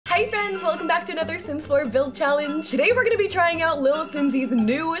Hi friends, welcome back to another Sims 4 build challenge. Today we're going to be trying out Lilsimsie's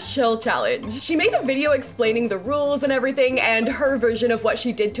new shell challenge. She made a video explaining the rules and everything and her version of what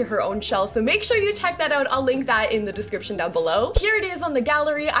she did to her own shell, so make sure you check that out. I'll link that in the description down below. Here it is on the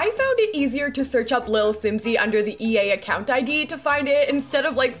gallery. I found it easier to search up Lilsimsie under the EA account ID to find it instead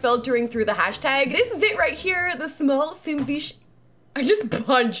of like filtering through the hashtag. This is it right here, the small Simsie I just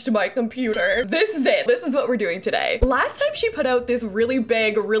punched my computer. This is it. This is what we're doing today. Last time she put out this really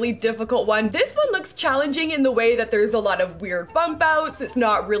big, really difficult one. This one looks challenging in the way that there's a lot of weird bump outs. It's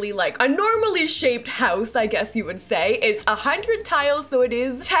not really like a normally shaped house, I guess you would say. It's 100 tiles, so it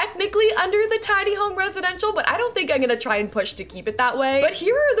is technically under the tiny home residential, but I don't think I'm gonna try and push to keep it that way. But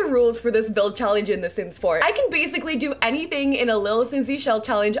here are the rules for this build challenge in The Sims 4. I can basically do anything in a Lilsimsie shell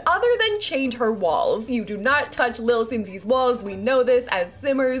challenge other than change her walls. You do not touch Lilsimsie's walls. We know this as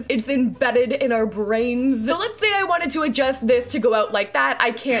simmers. It's embedded in our brains. So let's say I wanted to adjust this to go out like that. I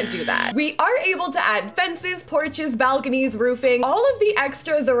can't do that. We are able to add fences, porches, balconies, roofing. All of the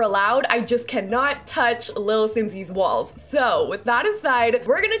extras are allowed. I just cannot touch Lilsimsie's walls. So with that aside,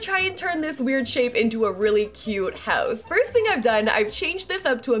 we're gonna try and turn this weird shape into a really cute house. First thing I've done, I've changed this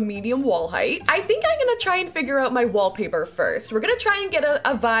up to a medium wall height. I think I'm gonna try and figure out my wallpaper first. We're gonna try and get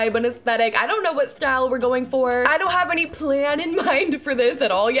a vibe, an aesthetic. I don't know what style we're going for. I don't have any plan in mind for this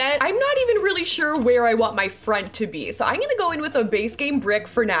at all yet. I'm not even really sure where I want my front to be. So I'm gonna go in with a base game brick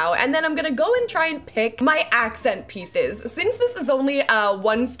for now, and then I'm gonna go and try and pick my accent pieces. Since this is only a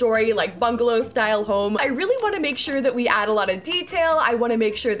one-story like bungalow style home, I really want to make sure that we add a lot of detail. I want to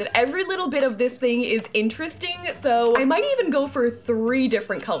make sure that every little bit of this thing is interesting. So I might even go for 3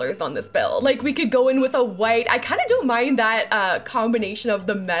 different colors on this build. Like we could go in with a white. I kind of don't mind that combination of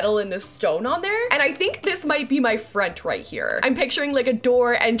the metal and the stone on there. And I think this might be my front right here. I'm picturing like a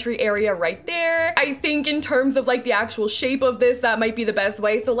door entry area right there. I think in terms of like the actual shape of this, that might be the best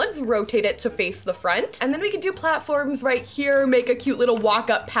way. So let's rotate it to face the front. And then we could do platforms right here, make a cute little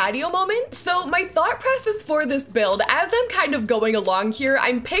walk-up patio moment. So my thought process for this build, as I'm kind of going along here,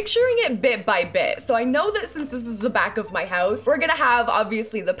 I'm picturing it bit by bit. So I know that since this is the back of my house, we're gonna have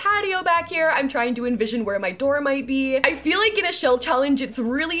obviously the patio back here. I'm trying to envision where my door might be. I feel like in a shell challenge, it's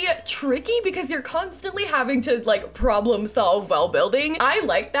really tricky because you're constantly having to like problem solve while building. I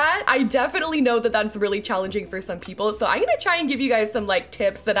like that. I definitely know that that's really challenging for some people. So I'm gonna try and give you guys some like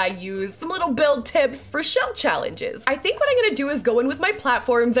tips that I use, some little build tips for shell challenges. I think what I'm gonna do is go in with my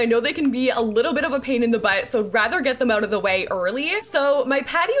platforms. I know they can be a little bit of a pain in the butt, so I'd rather get them out of the way early. So my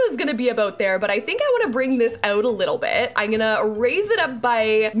patio is gonna be about there, but I think I wanna bring this out a little bit. I'm gonna raise it up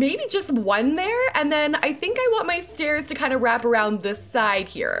by maybe just 1 there. And then I think I want my stairs to kind of wrap around this side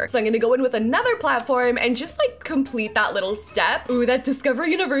here. So I'm gonna go in with another platform and just like complete that little step. Ooh, that Discover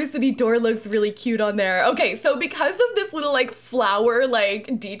University door looks really cute on there. Okay, so because of this little like flower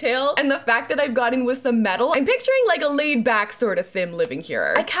like detail and the fact that I've got in with some metal, I'm picturing like a laid back sort of sim living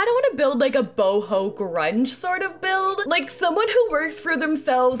here. I kind of want to build like a boho grunge sort of build, like someone who works for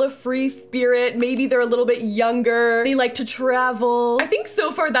themselves, a free spirit. Maybe they're a little bit younger, they like to travel. I think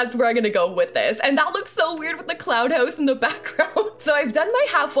so far that's where I'm gonna go with this, and that looks so weird with the cloud house in the background. So I've done my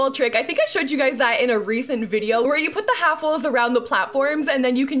half wall trick. I think I showed you guys that in a recent video where you put the half walls around the platforms and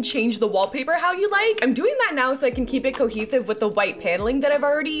then you can change the wallpaper how you like. I'm doing that now so I can keep it cohesive with the white paneling that I've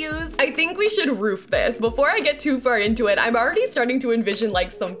already used. I think we should roof this. Before I get too far into it, I'm already starting to envision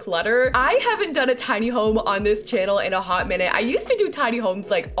like some clutter. I haven't done a tiny home on this channel in a hot minute. I used to do tiny homes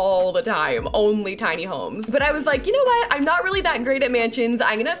like all the time, only tiny homes. But I was like, you know what? I'm not really that great at mansions.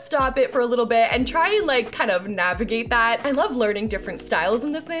 I'm gonna stop it for a little bit and try and like kind of navigate that. I love learning different styles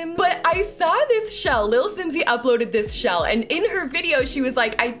in The Sims. But I saw this shell. Lilsimsie uploaded this shell, and in her video, she was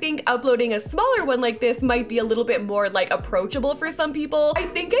like, I think uploading a smaller one like this might be a little bit more like approachable for some people. I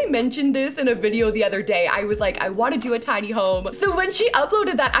think I mentioned this in a video the other day. I was like, I want to do a tiny home. So when she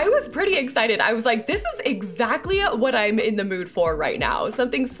uploaded that, I was pretty excited. I was like, this is exactly what I'm in the mood for right now.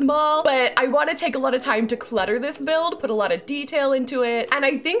 Something small, but I want to take a lot of time to clutter this build, put a lot of detail into it. And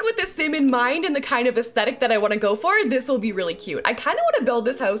I think with the sim in mind and the kind of aesthetic that I want to go for, this will be really cute. I kind of want to build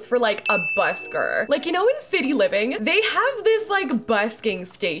this house for like a busker. Like, you know, in City Living, they have this like busking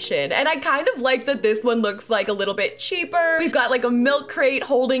station, and I kind of like that this one looks like a little bit cheaper. We've got like a milk crate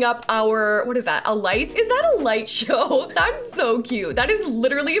holding up our for, what is that, a light? Is that a light show? That's so cute. That is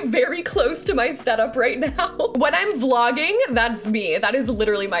literally very close to my setup right now. When I'm vlogging, that's me. That is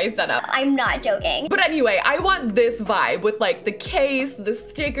literally my setup. I'm not joking. But anyway, I want this vibe with like the case, the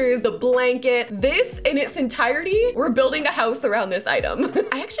stickers, the blanket, this in its entirety. We're building a house around this item.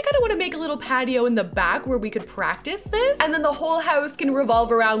 I actually kind of want to make a little patio in the back where we could practice this. And then the whole house can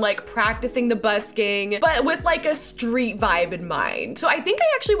revolve around like practicing the busking, but with like a street vibe in mind. So I think I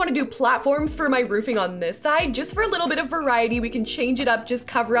actually want to do platforms for my roofing on this side, just for a little bit of variety. We can change it up, just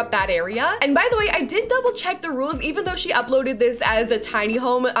cover up that area. And by the way, I did double check the rules, even though she uploaded this as a tiny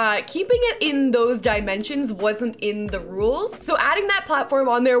home, keeping it in those dimensions wasn't in the rules. So adding that platform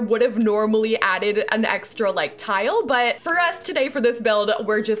on there would have normally added an extra like tile, but for us today for this build,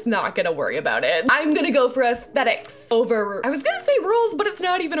 we're just not gonna worry about it. I'm gonna go for aesthetics over, I was gonna say rules, but it's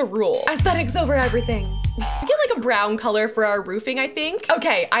not even a rule. Aesthetics over everything. We get like a brown color for our roofing, I think.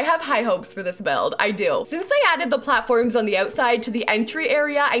 Okay, I have high hopes for this build. I do. Since I added the platforms on the outside to the entry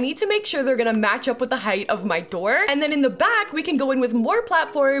area, I need to make sure they're gonna match up with the height of my door. And then in the back, we can go in with more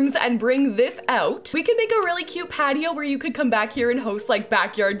platforms and bring this out. We can make a really cute patio where you could come back here and host like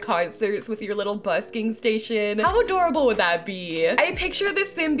backyard concerts with your little busking station. How adorable would that be? I picture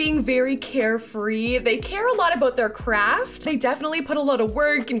this sim being very carefree. They care a lot about their craft. They definitely put a lot of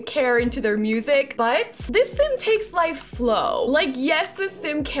work and care into their music, but this sim takes life slow. Like, yes, this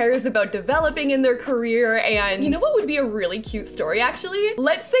sim cares about developing in their career, and you know what would be a really cute story, actually?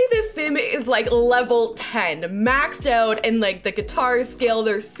 Let's say this sim is like level 10, maxed out in like the guitar skill.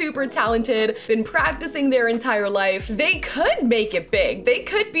 They're super talented, been practicing their entire life. They could make it big. They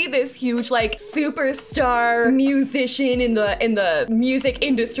could be this huge like superstar musician in the music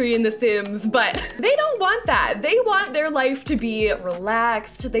industry in The Sims, but they don't want that. They want their life to be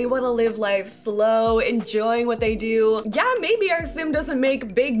relaxed. They want to live life slow, enjoying what they do. Yeah, maybe our sim doesn't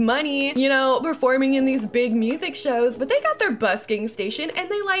make big money, you know, performing in these big music shows, but they got their busking station and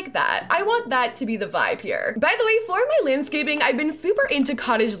they like that. I want that to be the vibe here. By the way, for my landscaping, I've been super into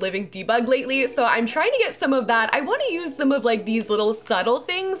cottage living debug lately, so I'm trying to get some of that. I want to use some of like these little subtle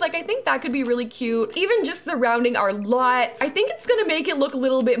things. Like I think that could be really cute. Even just surrounding our lot. I think it's gonna make it look a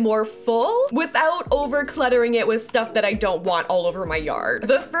little bit more full without over cluttering it with stuff that I don't want all over my yard.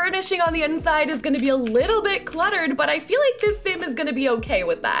 The furnishing on the inside is gonna be a little bit cluttered, but I feel like this sim is gonna be okay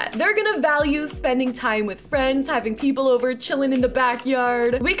with that. They're gonna value spending time with friends, having people over, chilling in the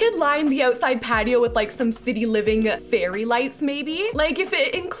backyard. We could line the outside patio with like some city living fairy lights maybe. Like if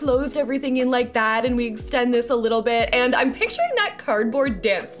it enclosed everything in like that and we extend this a little bit, and I'm picturing that cardboard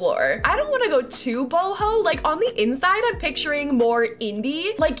dance floor. I don't wanna go too boho. Like on the inside, I'm picturing more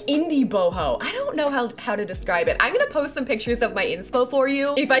indie, like indie boho. I don't know how to describe it. I'm gonna post some pictures of my inspo for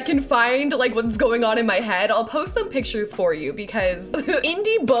you. If I can find like what's going on in my head, I'll post some pictures for you because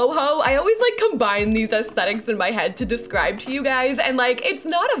indie boho, I always like combine these aesthetics in my head to describe to you guys, and like it's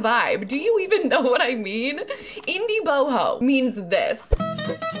not a vibe. Do you even know what I mean? Indie boho means this.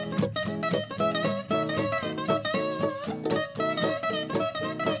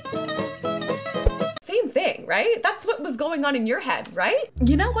 Thing, right? That's what was going on in your head, right?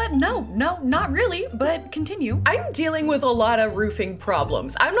 You know what? No, not really, but continue. I'm dealing with a lot of roofing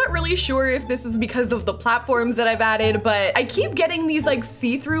problems. I'm not really sure if this is because of the platforms that I've added, but I keep getting these like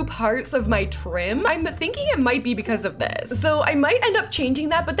see-through parts of my trim. I'm thinking it might be because of this. So I might end up changing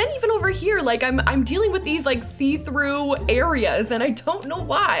that, but then even over here, like I'm dealing with these like see-through areas and I don't know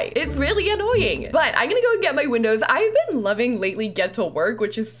why. It's really annoying. But I'm gonna go get my windows. I've been loving lately Get to Work,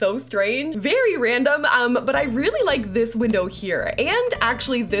 which is so strange. Very random. But I really like this window here, and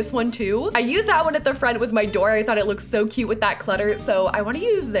actually this one too. I use that one at the front with my door. I thought it looked so cute with that clutter, so I want to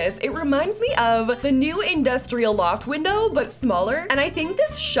use this. It reminds me of the new industrial loft window, but smaller. And I think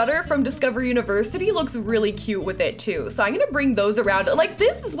this shutter from Discover University looks really cute with it too. So I'm gonna bring those around. Like,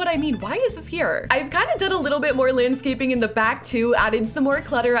 this is what I mean. Why is this here? I've kind of done a little bit more landscaping in the back too, added some more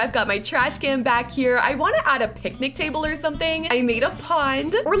clutter. I've got my trash can back here. I want to add a picnic table or something. I made a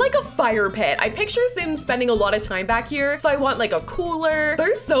pond or like a fire pit. I picture Sims spending a lot of time back here, so I want like a cooler.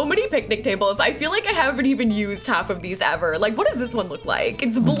 There's so many picnic tables. I feel like I haven't even used half of these ever. Like, what does this one look like?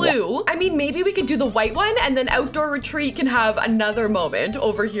 It's blue. I mean, maybe we could do the white one, and then outdoor retreat can have another moment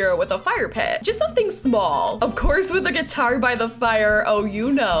over here with a fire pit. Just something small. Of course, with a guitar by the fire. Oh,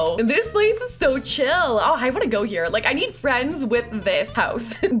 you know. This place is so chill. Oh, I want to go here. Like, I need friends with this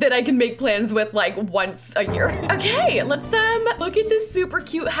house that I can make plans with like once a year. Okay, let's look at this super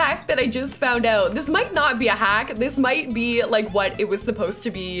cute hack that I just found out. This might not be a hack. This might be like what it was supposed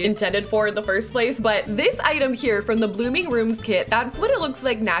to be intended for in the first place, but this item here from the Blooming Rooms kit, that's what it looks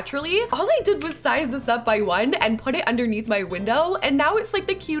like naturally. All I did was size this up by 1 and put it underneath my window, and now it's like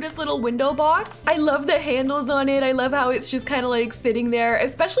the cutest little window box. I love the handles on it. I love how it's just kind of like sitting there,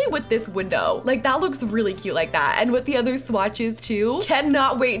 especially with this window. Like that looks really cute like that. And with the other swatches too.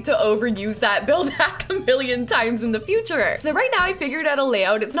 Cannot wait to overuse that build hack a million times in the future. So right now I figured out a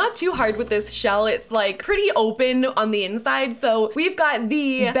layout. It's not too hard with this shell. It's like pretty open on the inside. So we've got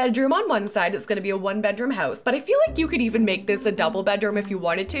the bedroom on one side. It's gonna be a 1-bedroom house, but I feel like you could even make this a double bedroom if you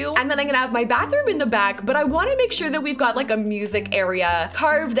wanted to. And then I'm gonna have my bathroom in the back, but I wanna make sure that we've got like a music area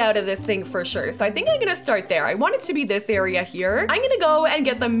carved out of this thing for sure. So I think I'm gonna start there. I want it to be this area here. I'm gonna go and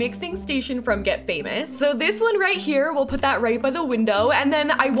get the mixing station from Get Famous. So this one right here, we'll put that right by the window. And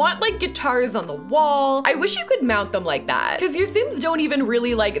then I want like guitars on the wall. I wish you could mount them like that, because your Sims don't even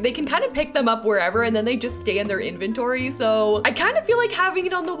really like, they can kind of pick them up wherever and then they just stay in their inventory. So I kind of feel like having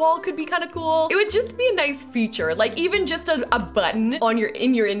it on the wall could be kind of cool. It would just be a nice feature, like even just a button on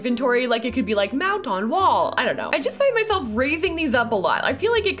in your inventory, like it could be like mount on wall. I don't know. I just find myself raising these up a lot. I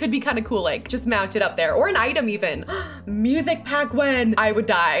feel like it could be kind of cool, like just mount it up there, or an item even. Music pack when I would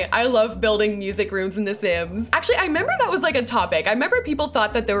die. I love building music rooms in The Sims. Actually, I remember that was like a topic. I remember people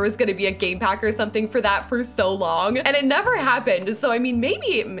thought that there was gonna be a game pack or something for that for so long, and it never happened. So I mean,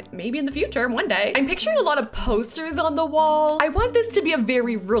 maybe in the future, one day. I'm picturing a lot of posters on the wall. I want this to be a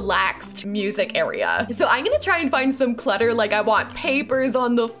very relaxed music area. So I'm gonna try and find some clutter. Like I want papers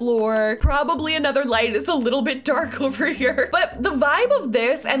on the floor, probably another light. It's a little bit dark over here. But the vibe of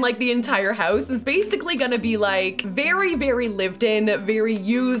this and like the entire house is basically gonna be like very, very lived in, very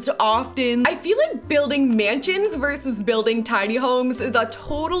used often. I feel like building mansions versus building tiny homes is a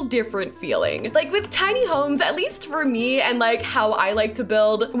total different feeling. Like with tiny homes, at least for me and like how I like to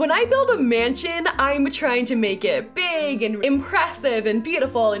build, when I build a mansion, I'm trying to make it big and impressive and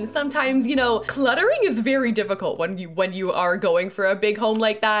beautiful. And sometimes, you know, cluttering is very difficult when you are going for a big home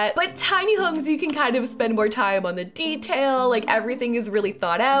like that. But tiny homes, you can kind of spend more time on the detail, like everything is really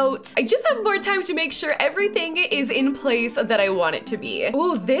thought out. I just have more time to make sure everything is in place that I want it to be.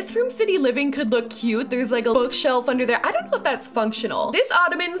 Ooh, this from City Living could look cute. There's like a bookshelf under there. I don't know if that's functional. This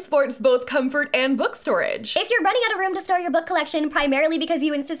ottoman sports both comfort and book storage. If you're running out of room to store your book collection primarily because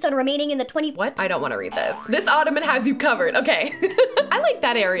you insist on remaining in the What? I don't want to read this. This ottoman has you covered. Okay. I like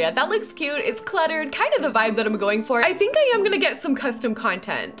that area. That looks cute. It's cluttered, kind of the vibe that I'm going for. I think I am gonna get some custom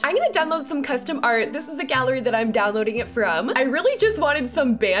content. I'm gonna download some custom art. This is a gallery that I'm downloading it from. I really just wanted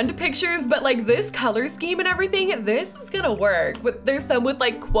some band pictures, but like this color scheme and everything, this is gonna work. There's some with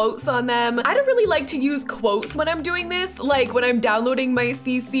like quotes on them. I don't really like to use quotes when I'm doing this, like when I'm downloading my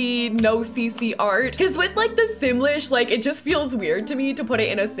CC, no CC art, because with like the Simlish, like it just feels weird to me to put it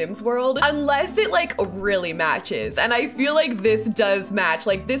in a Sims world unless it like really matches. And I feel like this does match.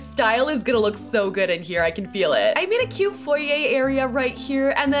 Like this style is gonna look so good in here. I can feel it. I made a cute foyer area right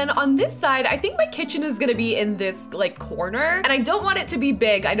here. And then on this side, I think my kitchen is gonna be in this like corner. And I don't want it to be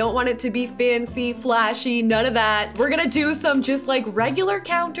big. I don't want it to be fancy, flashy, none of that. We're gonna do some just like regular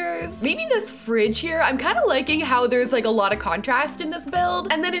counters. Maybe this fridge here. I'm kind of liking how there's like a lot of contrast in this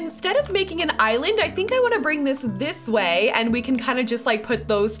build. And then instead of making an island, I think I want to bring this way and we can kind of just like put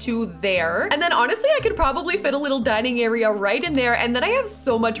those two there. And then honestly, I could probably fit a little dining area right in there. And then I have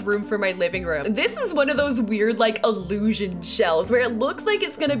so much room for my living room. This is one of those weird like illusion shells where it looks like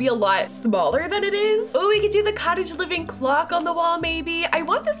it's gonna be a lot smaller than it is. Oh, we could do the cottage living clock on the wall maybe. I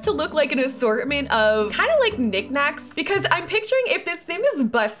want this to look like an assortment of kind of like knickknacks, because I'm picturing if this Sim is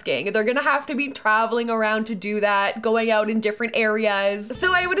busking, they're gonna have to be traveling around to do that, going out in different areas.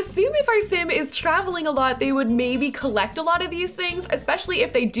 So I would assume if our Sim is traveling a lot, they would maybe collect a lot of these things, especially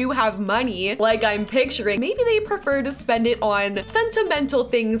if they do have money, like I'm picturing. Maybe they prefer to spend it on sentimental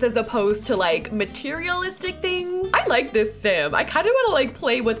things as opposed to like materialistic things. I like this Sim. I kind of want to like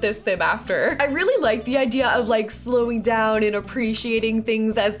play with this Sim after. I really like the idea of like slowing down and appreciating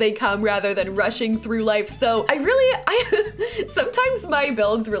things as they come rather than rushing through life. So I sometimes my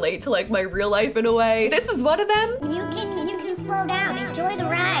builds relate to like my real life in a way. This is one of them. You can slow down, enjoy the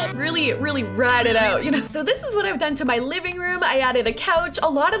ride. Really ride it out, you know? So this is what I've done to my living room. I added a couch. A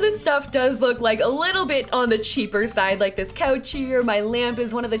lot of this stuff does look like a little bit on the cheaper side, like this couch here. My lamp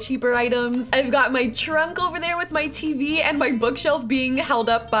is one of the cheaper items. I've got my trunk over there with my TV and my bookshelf being held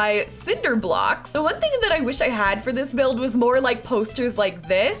up by cinder blocks. The one thing that I wish I had for this build was more like posters like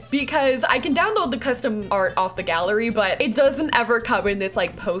this, because I can download the custom art off the gallery, but it doesn't ever come in this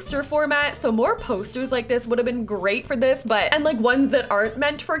like poster format. So more posters like this would have been great for this. And and like ones that aren't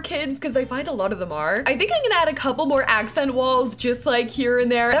meant for kids, because I find a lot of them are. I think I'm gonna add a couple more accent walls just like here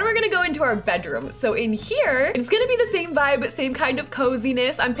and there. Then we're gonna go into our bedroom. So in here, it's gonna be the same vibe, same kind of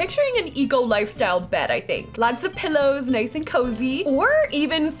coziness. I'm picturing an eco lifestyle bed, I think. Lots of pillows, nice and cozy, or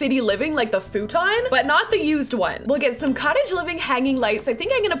even city living like the futon, but not the used one. We'll get some cottage living hanging lights. I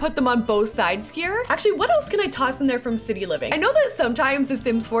think I'm gonna put them on both sides here. Actually, what else can I toss in there from city living? I know that sometimes the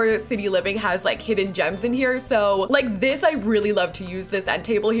Sims 4 city living has like hidden gems in here. So like this, I really love to use this end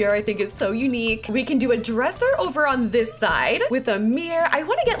table here. I think it's so unique. We can do a dresser over on this side with a mirror. I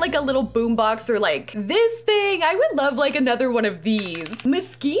want to get like a little boombox or like this thing. I would love like another one of these.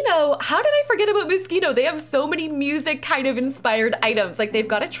 Moschino. How did I forget about Moschino? They have so many music kind of inspired items. Like they've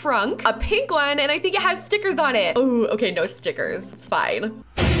got a trunk, a pink one, and I think it has stickers on it. Oh, okay, no stickers. It's fine.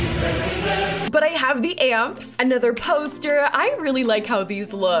 But I have the amps, another poster. I really like how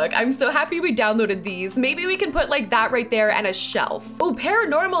these look. I'm so happy we downloaded these. Maybe we can put like that right there and a shelf. Oh,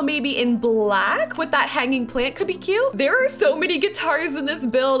 paranormal maybe in black with that hanging plant could be cute. There are so many guitars in this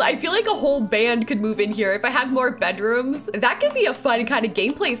build. I feel like a whole band could move in here if I had more bedrooms. That could be a fun kind of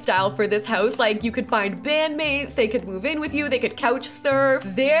gameplay style for this house. Like you could find bandmates, they could move in with you, they could couch surf.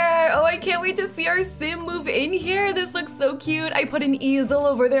 There, oh, I can't wait to see our sim move in here. This looks so cute. I put an easel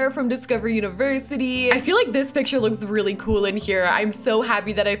over there from Discovery University. I feel like this picture looks really cool in here. I'm so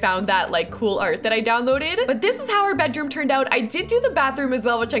happy that I found that like cool art that I downloaded. But this is how our bedroom turned out. I did do the bathroom as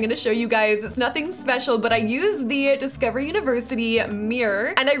well, which I'm gonna show you guys. It's nothing special, but I used the Discovery University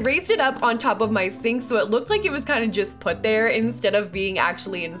mirror and I raised it up on top of my sink so it looked like it was kind of just put there instead of being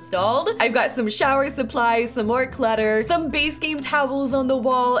actually installed. I've got some shower supplies, some more clutter, some base game towels on the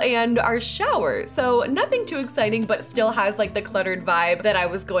wall, and our shower. So nothing too exciting, but still has like the cluttered vibe that I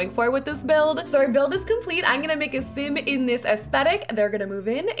was going for with this build. So our build is complete. I'm gonna make a sim in this aesthetic. They're gonna move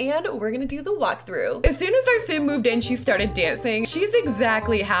in and we're gonna do the walkthrough. As soon as our sim moved in, she started dancing. She's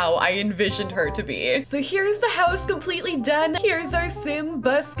exactly how I envisioned her to be. So here's the house completely done. Here's our sim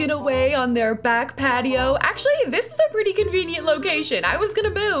busking away on their back patio. Actually, this is a pretty convenient location. I was gonna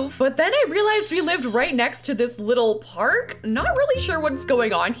move, but then I realized we lived right next to this little park. Not really sure what's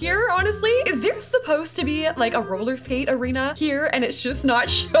going on here, honestly. Is there supposed to be like a roller skate arena here and it's just not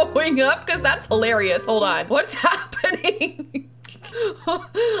showing up? Because that's hilarious. Hold on. What's happening?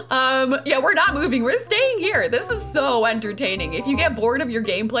 Yeah, we're not moving. We're staying here. This is so entertaining. If you get bored of your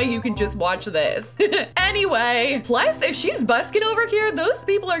gameplay, you can just watch this. Anyway, plus if she's busking over here, those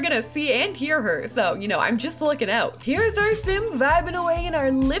people are gonna see and hear her. So, you know, I'm just looking out. Here's our sim vibing away in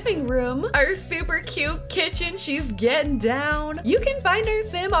our living room. Our super cute kitchen. She's getting down. You can find our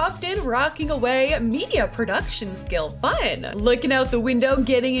sim often rocking away. Media production skill. Fun. Looking out the window,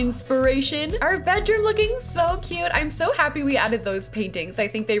 getting inspiration. Our bedroom looking so cute. I'm so happy we added those paintings. I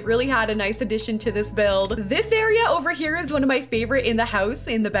think they really had a nice addition to this build. This area over here is one of my favorite in the house,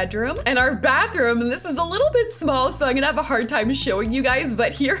 in the bedroom. And our bathroom, this is a little bit small, so I'm gonna have a hard time showing you guys,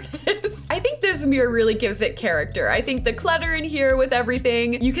 but here it is. I think this mirror really gives it character. I think the clutter in here with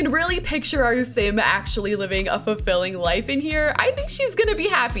everything, you can really picture our sim actually living a fulfilling life in here. I think she's gonna be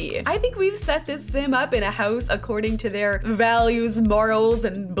happy. I think we've set this sim up in a house according to their values, morals,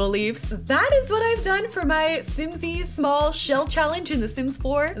 and beliefs. That is what I've done for my Simsie small shell challenge in The Sims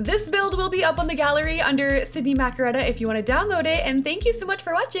 4. This build will be up on the gallery under Sydneymacoretta if you want to download it, and thank you so much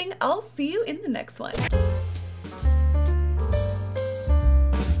for watching. I'll see you in the next one.